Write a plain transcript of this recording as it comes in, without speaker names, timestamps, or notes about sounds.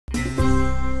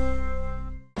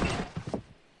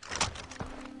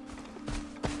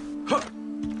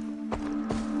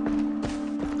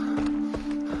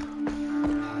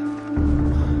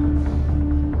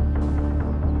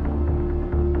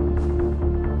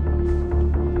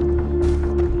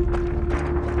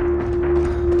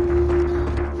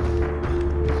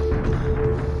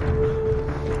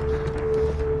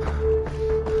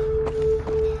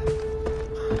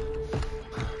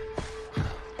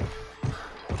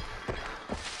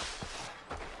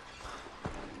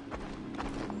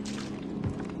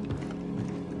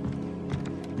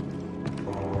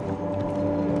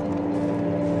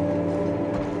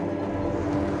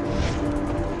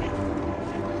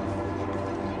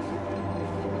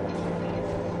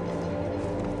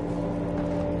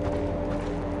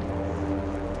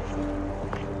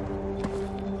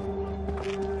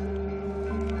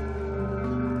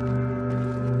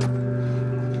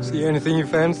See anything you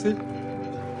fancy?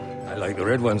 I like the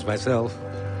red ones myself.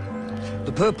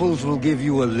 The purples will give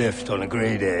you a lift on a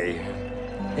grade A.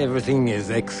 Everything is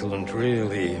excellent,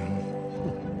 really.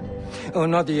 Oh,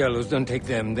 not the yellows. Don't take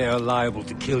them. They are liable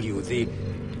to kill you. The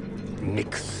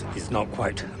mix is not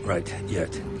quite right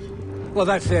yet. Well,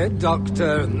 that said,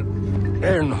 Dr.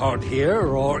 Earnhardt here,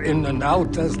 or in and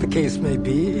out, as the case may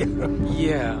be.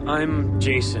 Yeah, I'm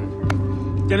Jason.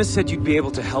 Dennis said you'd be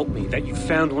able to help me, that you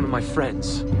found one of my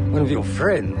friends. One of your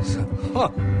friends? Huh.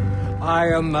 I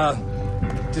am,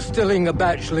 distilling a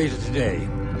batch later today.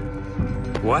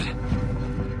 What?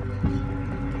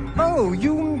 Oh,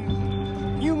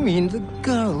 you mean the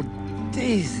girl,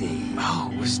 Daisy.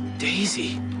 Oh, it was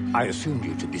Daisy. I assumed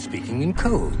you to be speaking in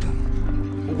code.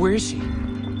 Where is she?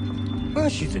 Well,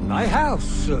 she's in my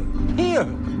house. Here.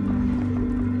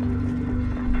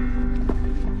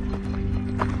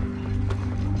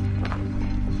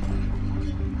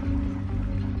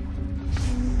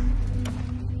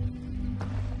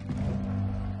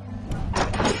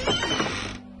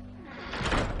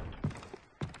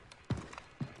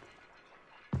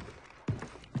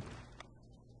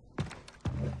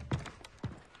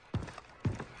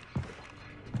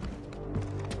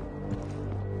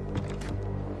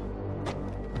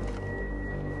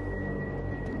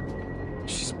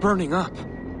 Burning up.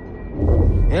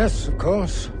 Yes, of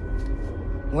course.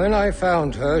 When I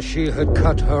found her, she had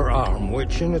cut her arm,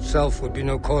 which in itself would be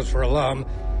no cause for alarm,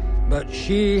 but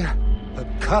she had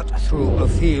cut through a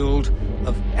field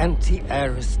of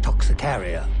Anti-Aris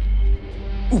toxicaria,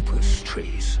 Upas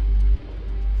trees.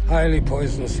 Highly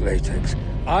poisonous latex.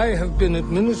 I have been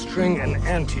administering an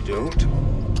antidote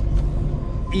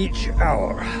each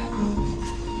hour.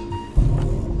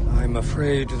 I'm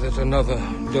afraid that another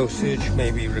dosage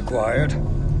may be required.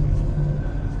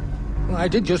 Well, I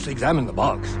did just examine the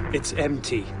box. It's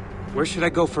empty. Where should I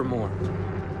go for more?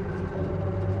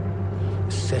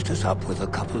 Set us up with a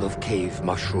couple of cave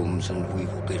mushrooms and we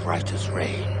will be right as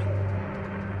rain.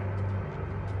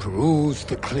 Peruse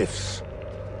the cliffs.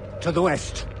 To the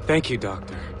west. Thank you,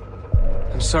 Doctor.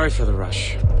 I'm sorry for the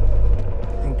rush.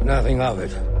 Think nothing of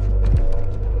it.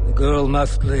 The girl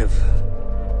must live.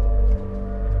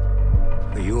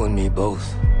 For you and me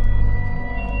both.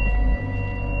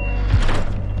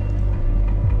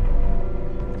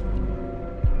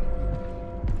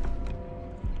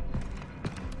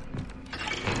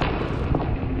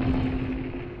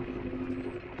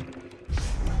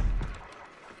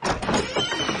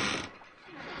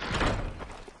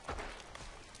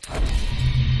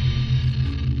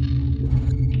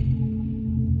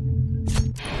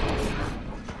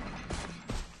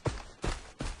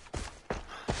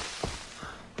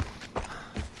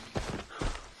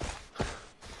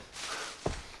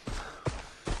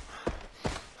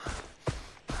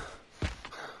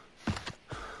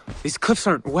 These cliffs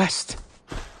aren't west.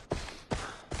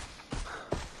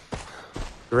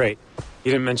 Great.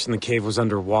 You didn't mention the cave was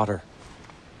underwater.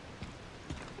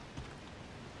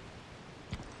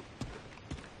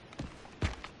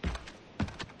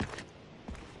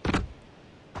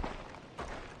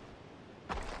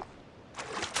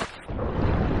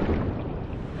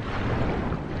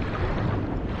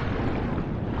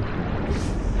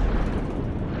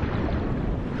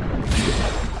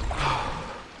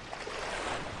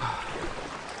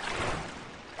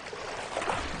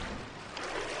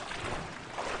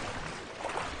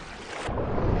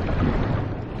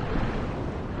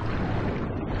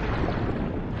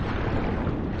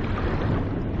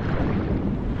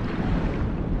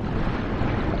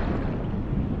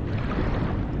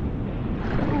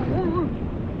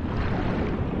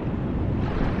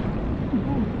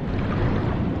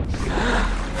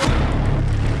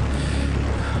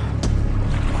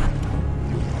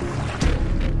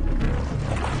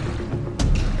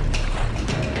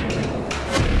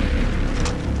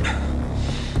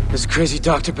 This crazy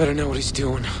doctor better know what he's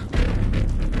doing.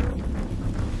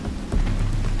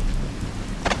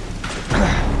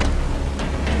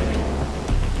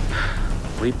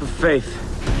 Leap of faith.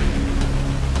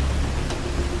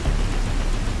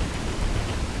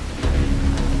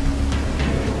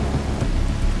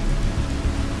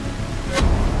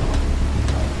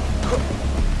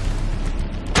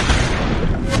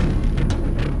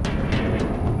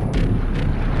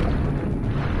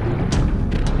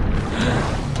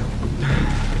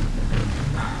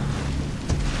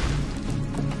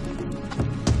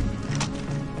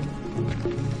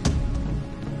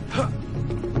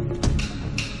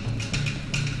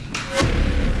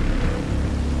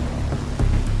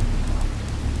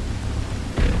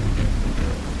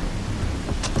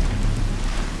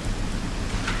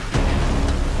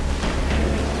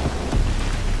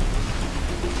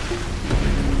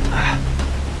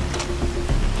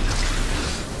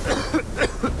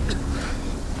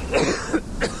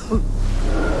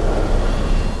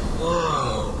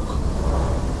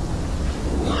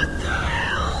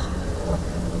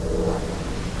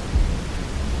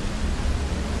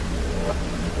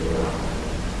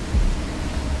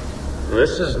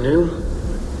 This is new.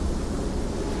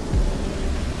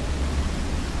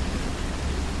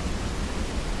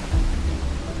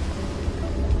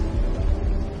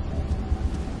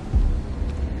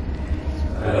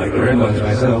 I like the red ones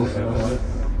myself.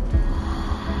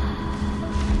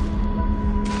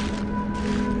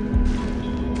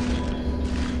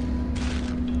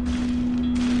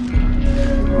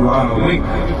 You are awake.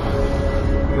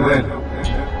 Well,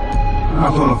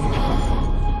 not all of you.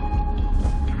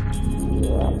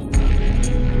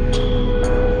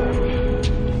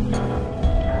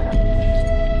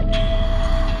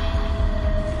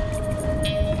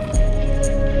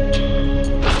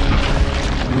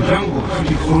 The jungle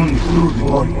speaks only through the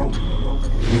warrior.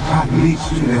 The path leads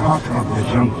to the heart of the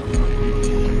jungle.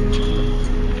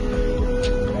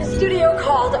 The studio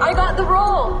called. I got the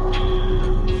role.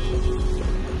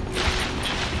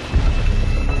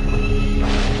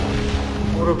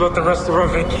 What about the rest of our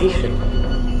vacation?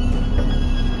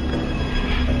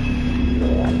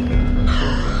 I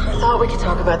thought we could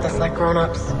talk about this like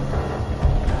grown-ups.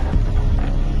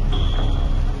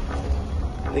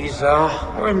 Lisa,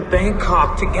 we're in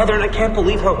Bangkok together and I can't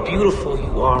believe how beautiful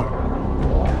you are.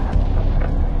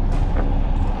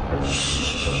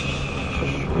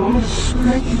 Don't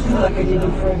make you feel like I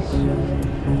didn't friends.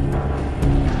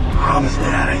 Promise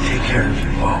Dad I'd take care of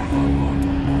you both.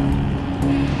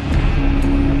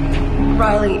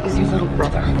 Riley is your little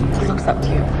brother. He looks up to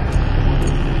you.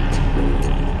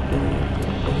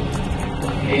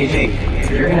 Hey, Jake, if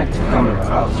you're gonna come to our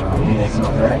house, you need to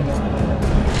come, right?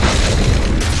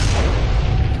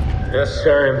 Yes,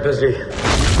 sir, I'm busy.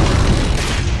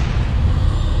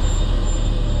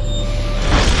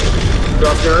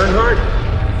 Dr. Earnhardt?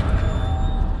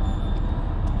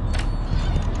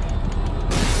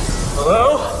 Hello?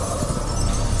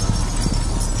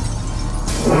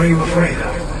 What are you afraid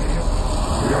of?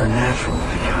 You're a natural,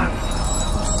 John.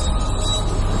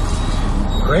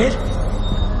 Grid?